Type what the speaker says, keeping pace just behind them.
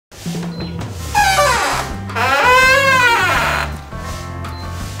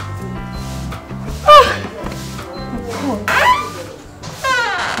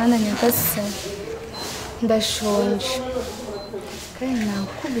Ana nyakasa ndashonje kandi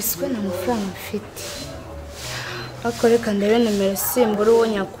nakubiswe na mafaranga mfite akoreka ndebe nimero simbura uwo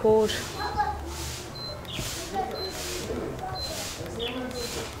nyakura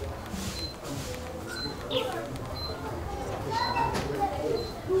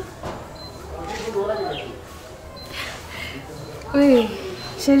Oui,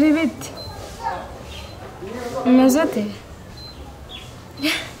 chérie vite. Umeze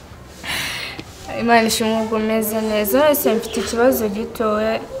Imana ishimwe umeze neza wese mfite ikibazo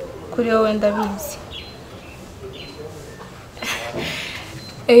gitoya kuri wowe ndabizi.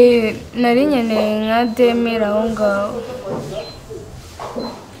 Nari nkeneye nka demira aho ngaho.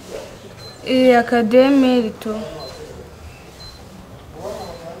 Akademiri tu.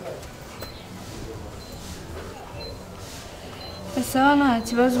 Sawa nta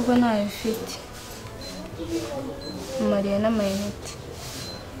kibazo ubwo ntayo mfite. Mariya n'amayinite.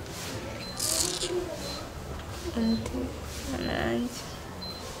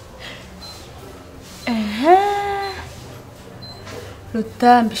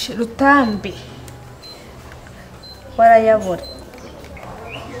 Rutambi. Warayabura.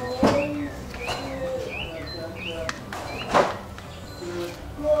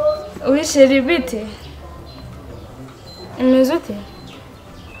 Wisheri bite? Umeze ute?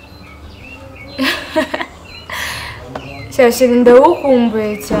 Shashiri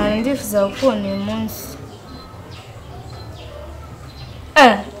ndawukumbuye cyane ndifuza gukubona uyu munsi.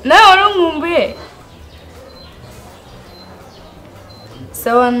 Nawe warunkumbuye?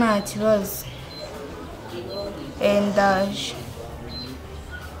 Sawa nta kibazo. Ndaje.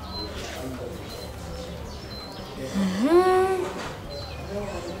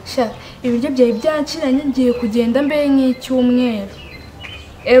 Ibiryo byawe byanciranye ngiye kugenda mbere nk'icyumweru.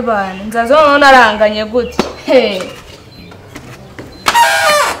 Ebana nzaza none aranganye gute?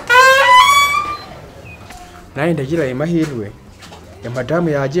 Naye ndagira amahirwe ya madamu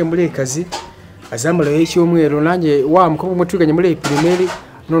yagiye muri kazi azamara icyumweru nanjye wa mukobwa mutuganye muri primaire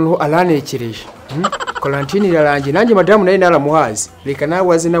noneho aranekereje. Quarantine irarangiye nanjye madamu naye naramuhazi. Reka nawe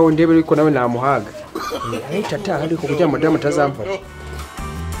wazi nawe ndebe ariko nawe namuhaga. Ahita ataha ariko kugira madamu atazamfata.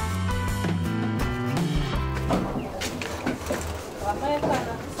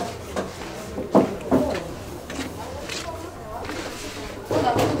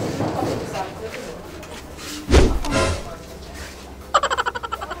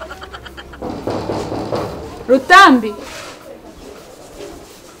 Rutambi.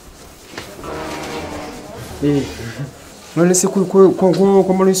 None se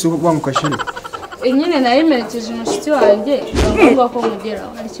ko muri su bamukashira. Nyine nayimerekeje umushitsi wanjye ngomba ko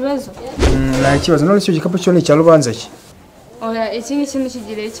mugeraho. Hari kibazo? Nta kibazo none cyo gikapo cyo ni cya rubanza ki. Oya iki ngiki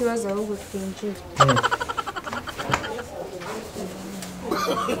nikigire ikibazo ahubwo twinjira.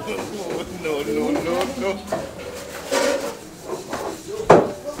 No.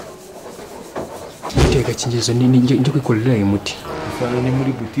 Tega kingezo ni ndi kwikorera umuti. Fana ni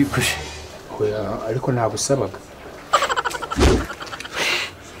muri boutique. Oya ariko nabusabaga.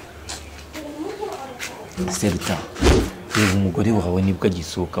 Serta. Umugore wawe nibwo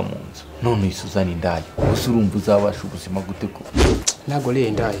agisohoka mu nzu. None isuzana indaya. Gusa urumva uzabasha ubuzima gute ko? Nago le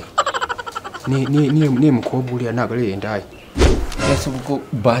indaya. Ni mukobwa uri nago le indaya. Yase ubwo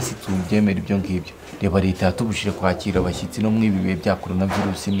basi tubyemera ibyo ngibyo. Reba leta yatubushire kwakira abashyitsi no mwibibe bya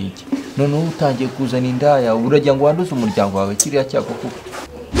coronavirus niki. None utangiye kuzana indaya urajya ngo wanduze umuryango wawe kiriya cyako kuko.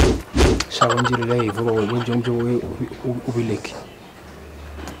 Shawongirira ivuba wewe byo ubileke.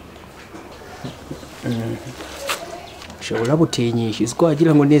 Shawula butenyisha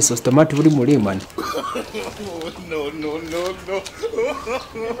izwagira ngo neso stomate buri muri mani. No.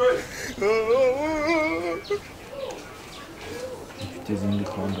 Tezindi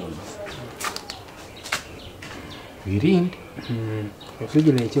kondomu. Wirinde.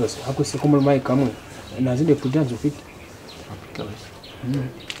 Ufigire cyose ako se ko muri mai kamwe nazinde prudence ufite.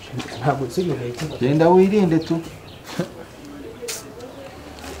 Ntabwo sigire cyose. Genda wirinde tu.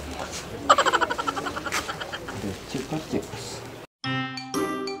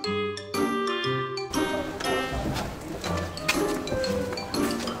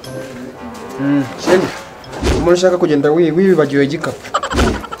 Sheni. Umuntu ushaka kugenda wibagiwe gikapu.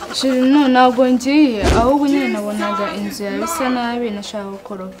 Shiri no ntabwo ngiye ahubwo nyine nabonaga inzu yawe isa nabi nashaka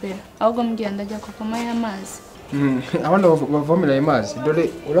gukoropera ahubwo mbwiye ndajya kuvoma y'amazi. Abana bavomera amazi dore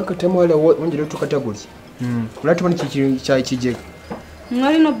urakatemo wala wongere tukatagurye. Uratubona iki cya kigega.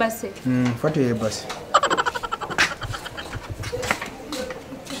 Mwari no base. Fate ye base.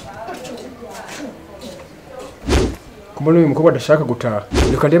 Kumbona uyu mukobwa adashaka gutaha.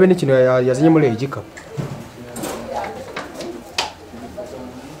 Reka ndebe n'ikintu yazanye muri iyi gikapu.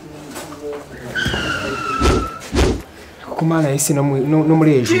 Kumana yisi no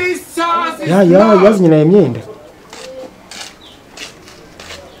muri ejo. Yazanye na imyenda.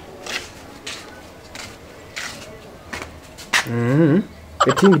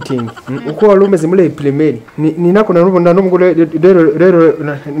 Ting. Uko wari umeze muri primaire. Ni nako narubona n'umugore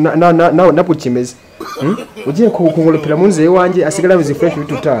rero napo kimeze. Ugiye kungoropera mu nze wanjye asigara bizi fresh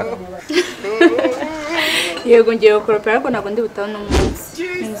bitutaha. Yego ngiye gukoropera ariko ntabwo ndi butaha no munsi.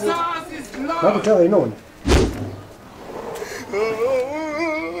 Inzira. Ntabwo utaha none.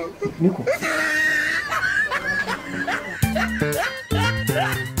 Niko.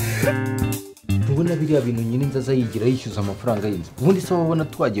 Ubona biriya bintu nyine nzaza yigira yishyuza amafaranga y'inzu. Ubundi se wabona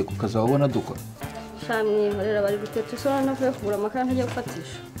twagiye ku kazi wabona dukora. Shamwihorera bari guteta usora navuye kugura amakara ntajya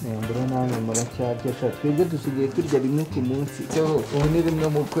gufatisha. Mbona namwe muracyarya sha twebwe dusigaye turya rimwe ku munsi. Cyo ubu ni rimwe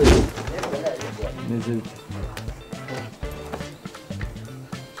mu kwezi. Neze bite?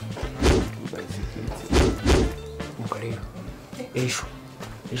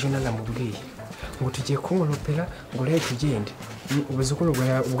 Ejo naramubwiye ngo tugiye kungoropera ngo rero tugende. Ubuze ko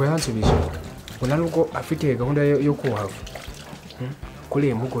ubwo yansubije. Ubona nubwo afite gahunda yo kuhava.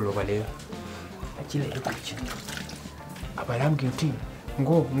 Kuri mugoroba rero. Akira yukuki. Abarambwiye uti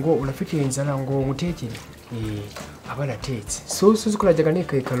ngo urafite inzara ngo ngutekere. Abaratetse. So kurajyaga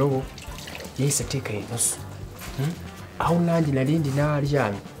nekaye karobo. Yese ateka inusu. Aho nanjye narindi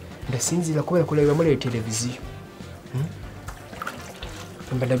naryamye. Ndasinzira kubera kureba muri televiziyo.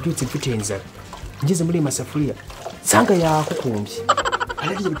 Mba ndabyutse mfite inzara. Ngeze muri masafuriya sanga yakukumbye.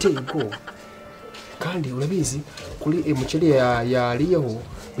 Ararije biteye ubwoba. Kandi urabizi kuri umuceri yariyeho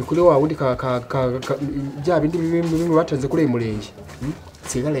bikuri wa wundi bya bindi bimwe batanze kuri murenge.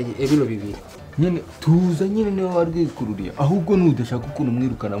 Sigaraye ebiro bibiri. Nyine tuza nyine niwe warwikururiye. Ahubwo nudashaka ukuntu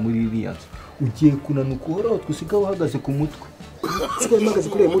mwirukana muri iriya nzu. Ugiye kunanuka uhoraho twusiga uhagaze ku mutwe. Sigo mpagaze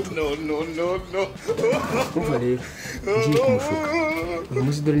kuri mutwe. No. Umva rero ngiye kumushuka. Uyu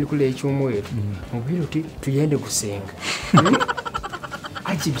munsi dore ni kuri icyumweru. Mubwire uti tugende gusenga.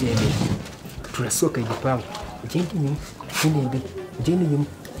 Akibyemeye. Turasohoka igipangu. Ugende inyuma,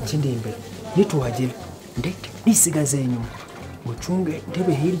 ugende imbere. Nituhagera ndeke nisigaze inyuma. Ucunge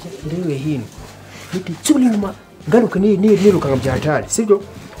ndebe hirya ndebe hino. Niti tsubira inyuma ngaruka niruka byatari. Sibyo?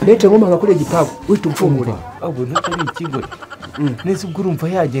 Leta ngoma kuri igipangu uhita umfungure. Abo ntari ikigo. Nese ubwo urumva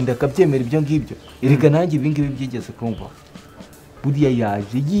yagenda akabyemera ibyo ngibyo. Erega nanjye ibingibi byigeze kumva. Buriya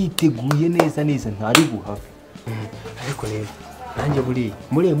yaje yiteguye neza ntari guhafa. Ariko rero nanjye buri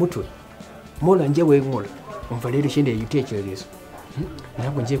muri mutwe mola njye we nkora umva rero ishinde yitekerezo.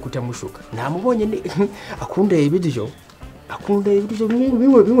 Ntabwo ngiye kutamushuka. Namubonye akunda ibiryo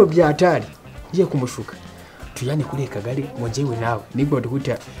bimwe byatari. Ngiye kumushuka. Tuyane kuri Kagari ngo njyewe nawe nibwo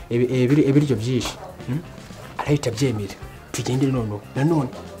duhuta ibiryo byinshi. Arahita byemera. Tugende nanone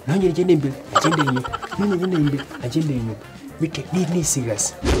ngende imbere agende inyuma bite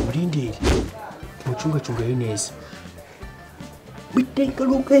nisigase urindire mucunga neza bite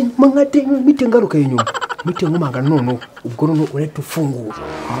ngaruka inyuma bite ngumanga none ubwo none ureta ufungura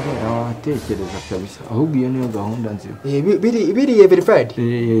atekereza kabisa ahubwo iyo niyo gahunda nzima biri verified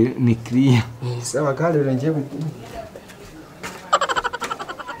ni clear sawa kalero ngiye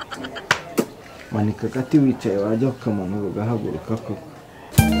manika gati wicaye wajya ukamanura ugahaguruka koko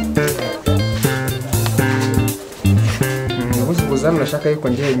ubuzima nashaka yuko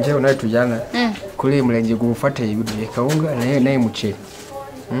njyewe nawe tujyana kuri murenge gufata ibiryo kawunga naye muceri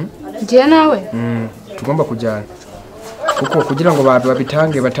Njye nawe tugomba kujyana kuko kugira ngo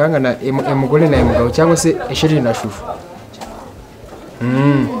babitange batangana umugore na umugabo cyangwa se esheri na shufu.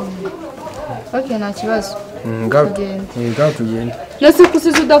 Okay nta kibazo. Ngaho tugenda. Nase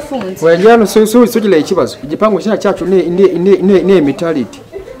kusiza udafunze. Wajyana sugile ikibazo. Igipangu cyacu ni immortality.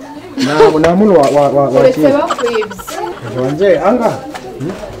 Na muntu wa Uretse bakwibye. Jonje anga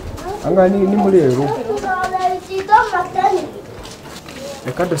ni muri rero.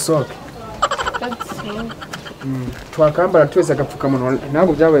 Reka dusohoke. Twakambara twese agapfukamunwa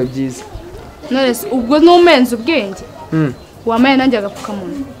ntabwo byabaye byiza. Nonese ubwo numenze ubwenge. Wamaye nanjye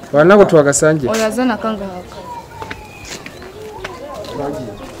agapfukamunwa. Ntabwo twagasangiye. Oyazana kangahaka. No.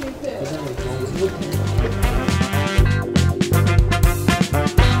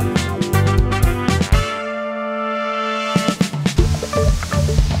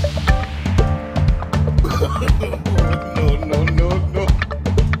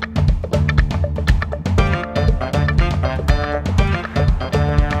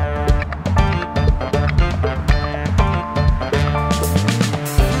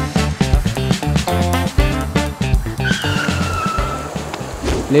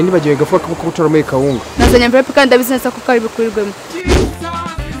 nari nibagiwe gafuka ko gutora muri kawunga. Nazanye envelope kandi ndabizi neza ko kari bukurirwemo.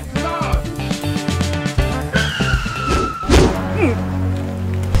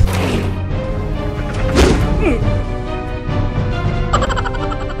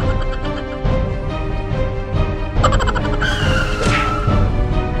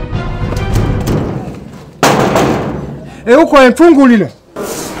 Uko mfungulira.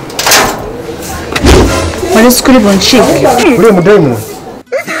 Wari skuri bonchike. Uri mudayimu.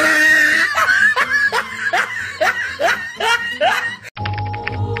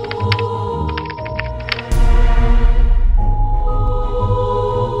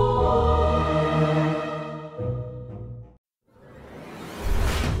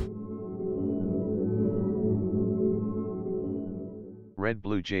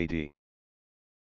 RedBlue JD.